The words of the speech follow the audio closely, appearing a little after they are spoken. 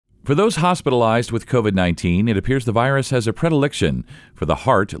For those hospitalized with COVID-19, it appears the virus has a predilection for the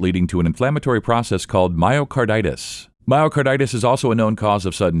heart, leading to an inflammatory process called myocarditis. Myocarditis is also a known cause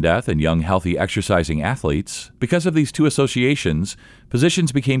of sudden death in young, healthy, exercising athletes. Because of these two associations,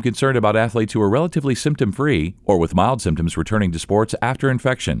 physicians became concerned about athletes who are relatively symptom-free or with mild symptoms returning to sports after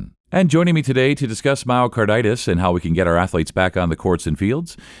infection. And joining me today to discuss myocarditis and how we can get our athletes back on the courts and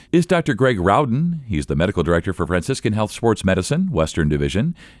fields is Dr. Greg Rowden. He's the medical director for Franciscan Health Sports Medicine, Western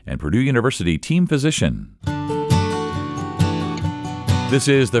Division, and Purdue University team physician. This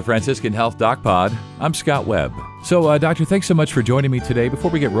is the Franciscan Health Doc Pod. I'm Scott Webb. So, Doctor, thanks so much for joining me today. Before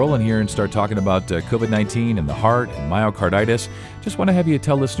we get rolling here and start talking about COVID-19 and the heart and myocarditis, just want to have you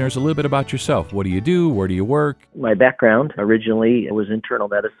tell listeners a little bit about yourself. What do you do? Where do you work? My background originally was internal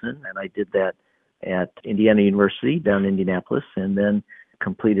medicine, and I did that at Indiana University down in Indianapolis, and then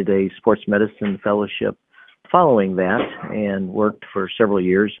completed a sports medicine fellowship following that and worked for several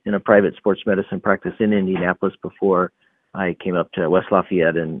years in a private sports medicine practice in Indianapolis before I came up to West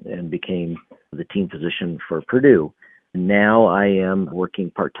Lafayette and became the team physician for Purdue. Now I am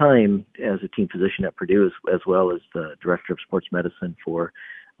working part-time as a team physician at Purdue as well as the director of sports medicine for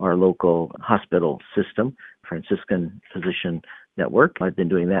our local hospital system, Franciscan Physician Network. I've been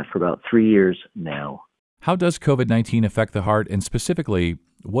doing that for about 3 years now. How does COVID-19 affect the heart, and specifically,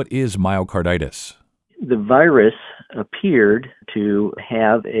 what is myocarditis? The virus appeared to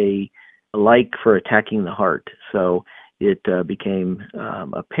have a like for attacking the heart. So it became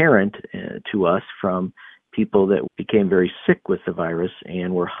apparent to us from people that became very sick with the virus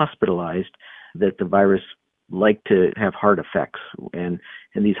and were hospitalized that the virus liked to have heart effects. And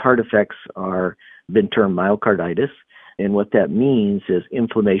these heart effects are been termed myocarditis. And what that means is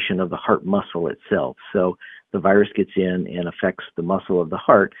inflammation of the heart muscle itself. So the virus gets in and affects the muscle of the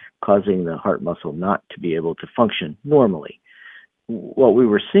heart, causing the heart muscle not to be able to function normally. What we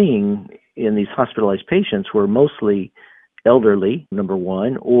were seeing in these hospitalized patients were mostly elderly, number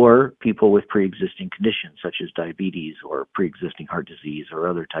one, or people with pre-existing conditions such as diabetes or pre-existing heart disease or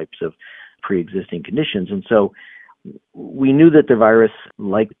other types of pre-existing conditions. And so we knew that the virus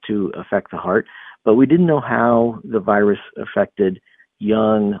liked to affect the heart, but we didn't know how the virus affected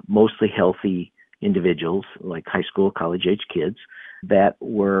young, mostly healthy individuals like high school, college-age kids that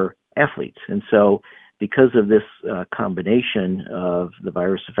were athletes. And so because of this combination of the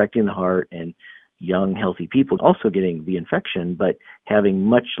virus affecting the heart and young, healthy people also getting the infection, but having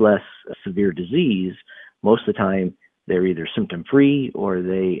much less severe disease, most of the time they're either symptom-free or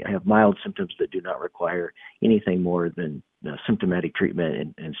they have mild symptoms that do not require anything more than symptomatic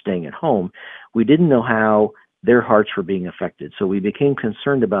treatment and staying at home. We didn't know how their hearts were being affected, so we became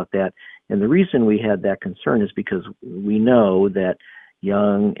concerned about that. And the reason we had that concern is because we know that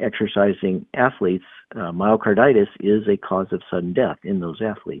young exercising athletes, myocarditis is a cause of sudden death in those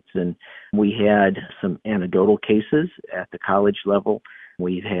athletes. And we had some anecdotal cases at the college level.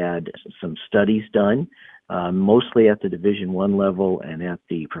 We've had some studies done, mostly at the Division I level and at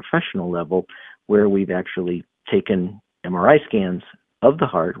the professional level, where we've actually taken MRI scans of the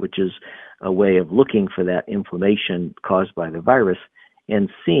heart, which is a way of looking for that inflammation caused by the virus and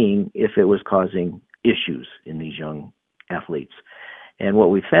seeing if it was causing issues in these young athletes. And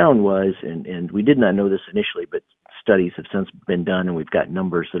what we found was, and we did not know this initially, but studies have since been done, and we've got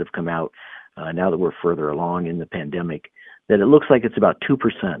numbers that have come out now that we're further along in the pandemic, that it looks like it's about 2%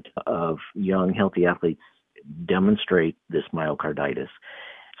 of young, healthy athletes demonstrate this myocarditis.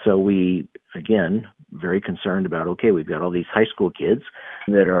 So we, again, very concerned about, okay, we've got all these high school kids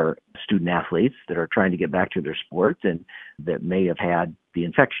that are student athletes that are trying to get back to their sport and that may have had the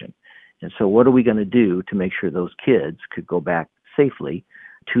infection. And so what are we going to do to make sure those kids could go back safely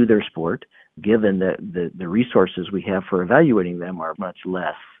to their sport, given that the resources we have for evaluating them are much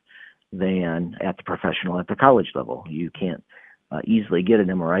less than at the college level. You can't easily get an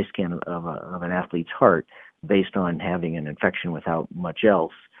MRI scan of an athlete's heart based on having an infection without much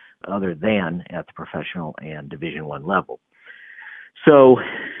else other than at the professional and Division I level. So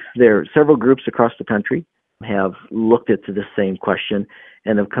there are several groups across the country have looked at this same question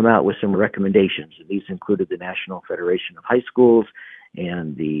and have come out with some recommendations. These included the National Federation of High Schools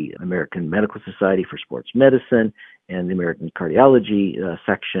and the American Medical Society for Sports Medicine and the American Cardiology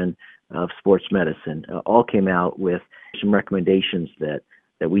section of Sports Medicine. All came out with some recommendations that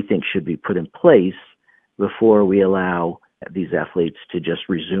we think should be put in place before we allow these athletes to just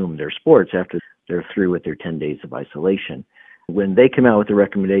resume their sports after they're through with their 10 days of isolation. When they came out with the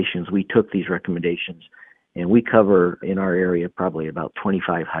recommendations, we took these recommendations and we cover in our area probably about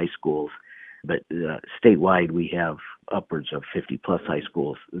 25 high schools, but statewide we have upwards of 50 plus high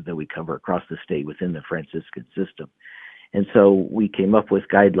schools that we cover across the state within the Franciscan system. And so we came up with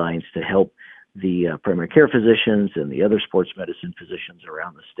guidelines to help the primary care physicians and the other sports medicine physicians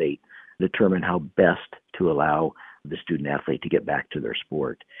around the state determine how best to allow the student athlete to get back to their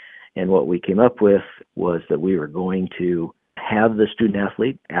sport. And what we came up with was that we were going to have the student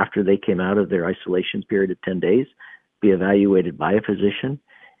athlete, after they came out of their isolation period of 10 days, be evaluated by a physician.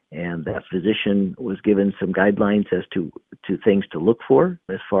 And that physician was given some guidelines as to things to look for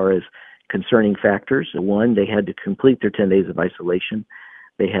as far as concerning factors. One, they had to complete their 10 days of isolation.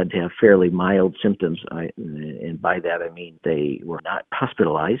 They had to have fairly mild symptoms, and by that I mean they were not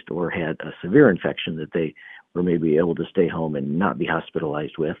hospitalized or had a severe infection that they were maybe able to stay home and not be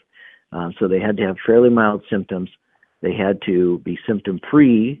hospitalized with. So they had to have fairly mild symptoms. They had to be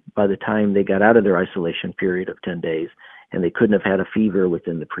symptom-free by the time they got out of their isolation period of 10 days, and they couldn't have had a fever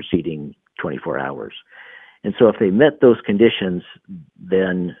within the preceding 24 hours. And so if they met those conditions,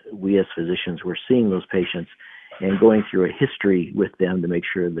 then we as physicians were seeing those patients and going through a history with them to make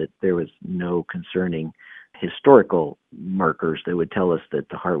sure that there was no concerning historical markers that would tell us that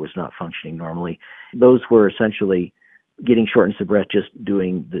the heart was not functioning normally. Those were essentially getting shortness of breath just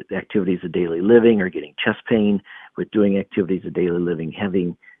doing the activities of daily living, or getting chest pain with doing activities of daily living,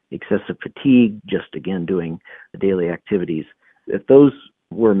 having excessive fatigue, just again doing the daily activities. If those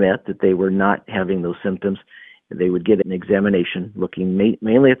were met, that they were not having those symptoms, they would get an examination looking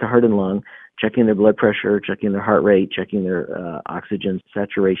mainly at the heart and lung, checking their blood pressure, checking their heart rate, checking their oxygen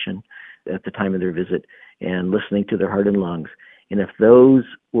saturation at the time of their visit, and listening to their heart and lungs. And if those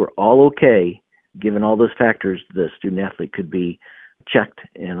were all okay, given all those factors, the student athlete could be checked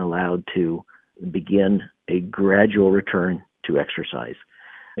and allowed to begin a gradual return to exercise.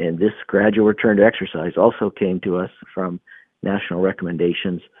 And this gradual return to exercise also came to us from national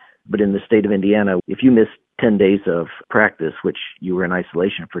recommendations. But in the state of Indiana, if you missed 10 days of practice, which you were in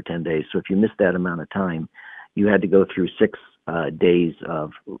isolation for 10 days, so if you missed that amount of time, you had to go through 6 days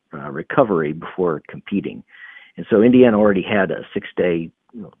of recovery before competing. And so Indiana already had a 6-day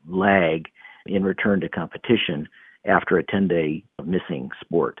lag in return to competition after a 10-day missing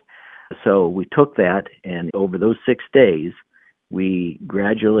sport. So we took that, and over those 6 days, we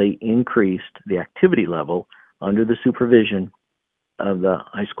gradually increased the activity level under the supervision of the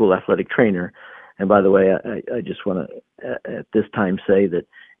high school athletic trainer. And by the way, I just want to at this time say that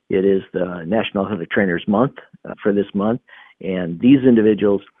it is the National Athletic Trainers Month for this month, and these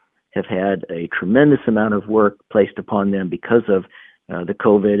individuals have had a tremendous amount of work placed upon them because of the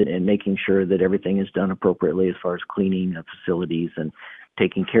COVID, and making sure that everything is done appropriately as far as cleaning of facilities and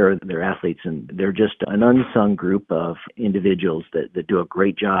taking care of their athletes. And they're just an unsung group of individuals that do a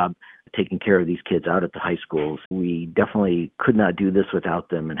great job taking care of these kids out at the high schools. We definitely could not do this without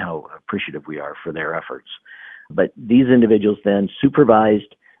them, and how appreciative we are for their efforts. But these individuals then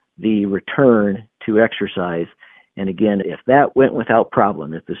supervised the return to exercise. And again, if that went without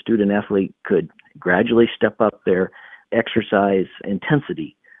problem, if the student athlete could gradually step up their exercise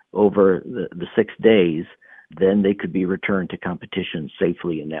intensity over the 6 days, then they could be returned to competition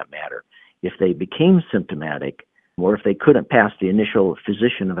safely in that matter. If they became symptomatic, or if they couldn't pass the initial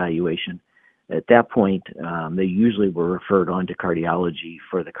physician evaluation, at that point, they usually were referred on to cardiology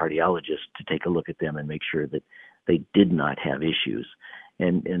for the cardiologist to take a look at them and make sure that they did not have issues.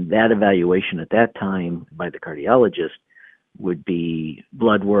 And that evaluation at that time by the cardiologist would be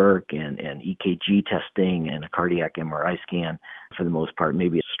blood work and EKG testing and a cardiac MRI scan for the most part,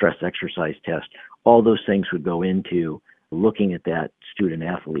 maybe a stress exercise test. All those things would go into looking at that student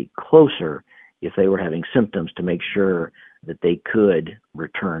athlete closer if they were having symptoms, to make sure that they could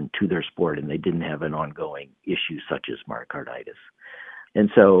return to their sport and they didn't have an ongoing issue such as myocarditis. And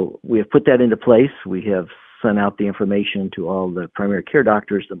so we have put that into place. We have sent out the information to all the primary care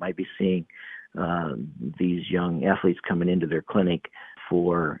doctors that might be seeing these young athletes coming into their clinic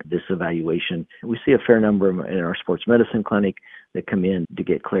for this evaluation. We see a fair number in our sports medicine clinic that come in to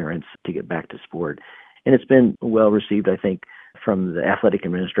get clearance to get back to sport. And it's been well received, I think, from the athletic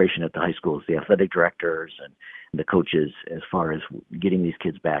administration at the high schools, the athletic directors and the coaches, as far as getting these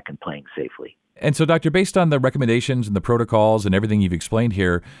kids back and playing safely. And so, Doctor, based on the recommendations and the protocols and everything you've explained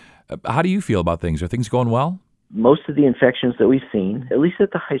here, how do you feel about things? Are things going well? Most of the infections that we've seen, at least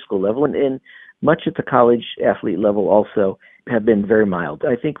at the high school level and much at the college athlete level also, have been very mild.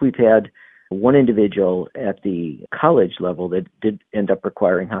 I think we've had one individual at the college level that did end up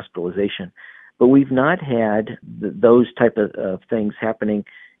requiring hospitalization, but we've not had those type of things happening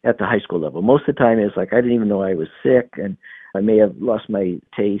at the high school level. Most of the time it's like, I didn't even know I was sick, and I may have lost my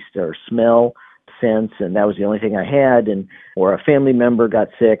taste or smell sense, and that was the only thing I had, or a family member got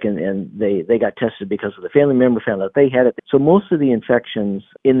sick and they got tested because of the family member found out they had it. So most of the infections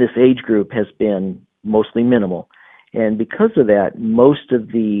in this age group has been mostly minimal. And because of that, most of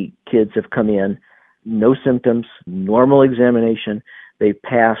the kids have come in, no symptoms, normal examination. They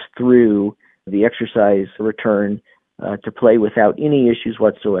pass through the exercise return to play without any issues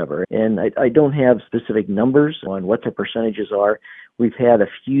whatsoever. And I don't have specific numbers on what the percentages are. We've had a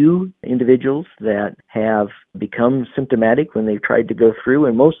few individuals that have become symptomatic when they've tried to go through,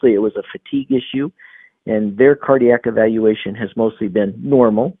 and mostly it was a fatigue issue. And their cardiac evaluation has mostly been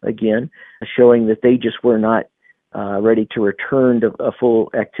normal, again, showing that they just were not ready to return to a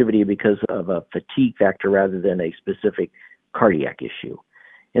full activity because of a fatigue factor rather than a specific cardiac issue.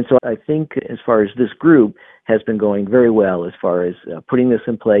 And so I think as far as this group has been going very well as far as putting this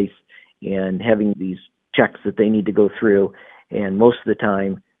in place and having these checks that they need to go through, and most of the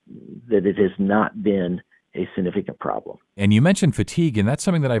time that it has not been a significant problem. And you mentioned fatigue, and that's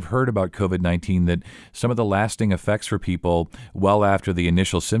something that I've heard about COVID-19, that some of the lasting effects for people well after the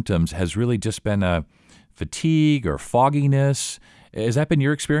initial symptoms has really just been a fatigue or fogginess. Has that been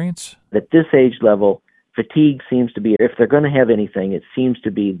your experience? At this age level, fatigue seems to be, if they're going to have anything, it seems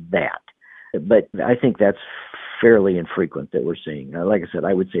to be that. But I think that's fairly infrequent that we're seeing. Like I said,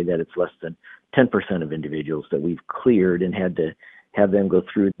 I would say that it's less than 10% of individuals that we've cleared and had to have them go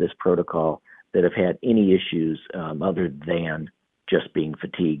through this protocol that have had any issues other than just being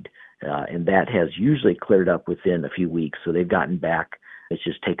fatigued. And that has usually cleared up within a few weeks, so they've gotten back. It's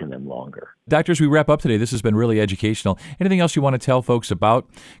just taken them longer. Doctor, as we wrap up today, this has been really educational. Anything else you want to tell folks about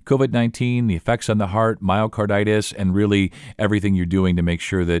COVID-19, the effects on the heart, myocarditis, and really everything you're doing to make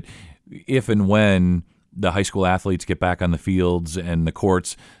sure that if and when the high school athletes get back on the fields and the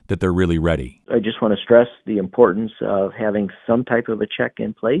courts, that they're really ready? I just want to stress the importance of having some type of a check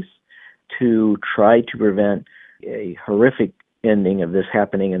in place to try to prevent a horrific ending of this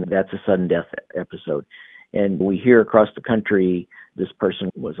happening, and that's a sudden death episode. And we hear across the country this person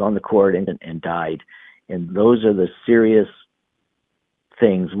was on the court and died. And those are the serious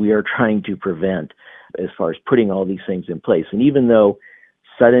things we are trying to prevent as far as putting all these things in place. And even though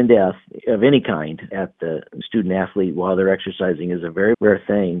sudden death of any kind at the student athlete while they're exercising is a very rare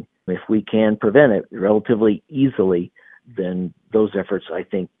thing, if we can prevent it relatively easily, then those efforts, I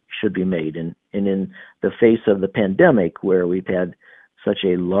think, should be made. And in the face of the pandemic, where we've had such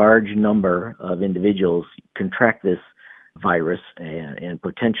a large number of individuals contract this virus and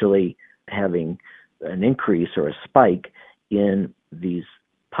potentially having an increase or a spike in these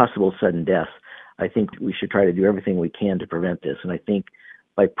possible sudden deaths, I think we should try to do everything we can to prevent this. And I think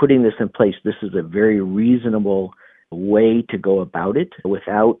by putting this in place, this is a very reasonable way to go about it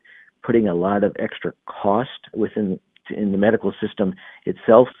without putting a lot of extra cost in the medical system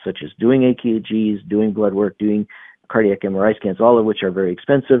itself, such as doing EKGs, doing blood work, doing cardiac MRI scans, all of which are very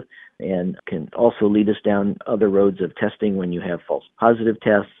expensive and can also lead us down other roads of testing when you have false positive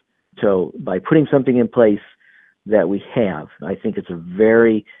tests. So by putting something in place that we have, I think it's a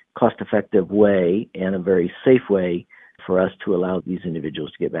very cost-effective way and a very safe way for us to allow these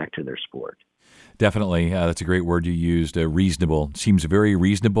individuals to get back to their sport. Definitely. That's a great word you used, reasonable. Seems very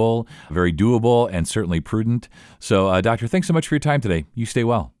reasonable, very doable, and certainly prudent. So, Doctor, thanks so much for your time today. You stay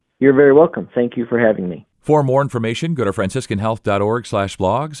well. You're very welcome. Thank you for having me. For more information, go to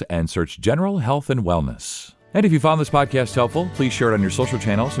franciscanhealth.org/blogs and search General Health and Wellness. And if you found this podcast helpful, please share it on your social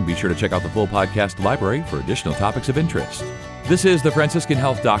channels and be sure to check out the full podcast library for additional topics of interest. This is the Franciscan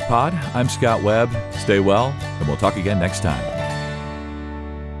Health Doc Pod. I'm Scott Webb. Stay well, and we'll talk again next time.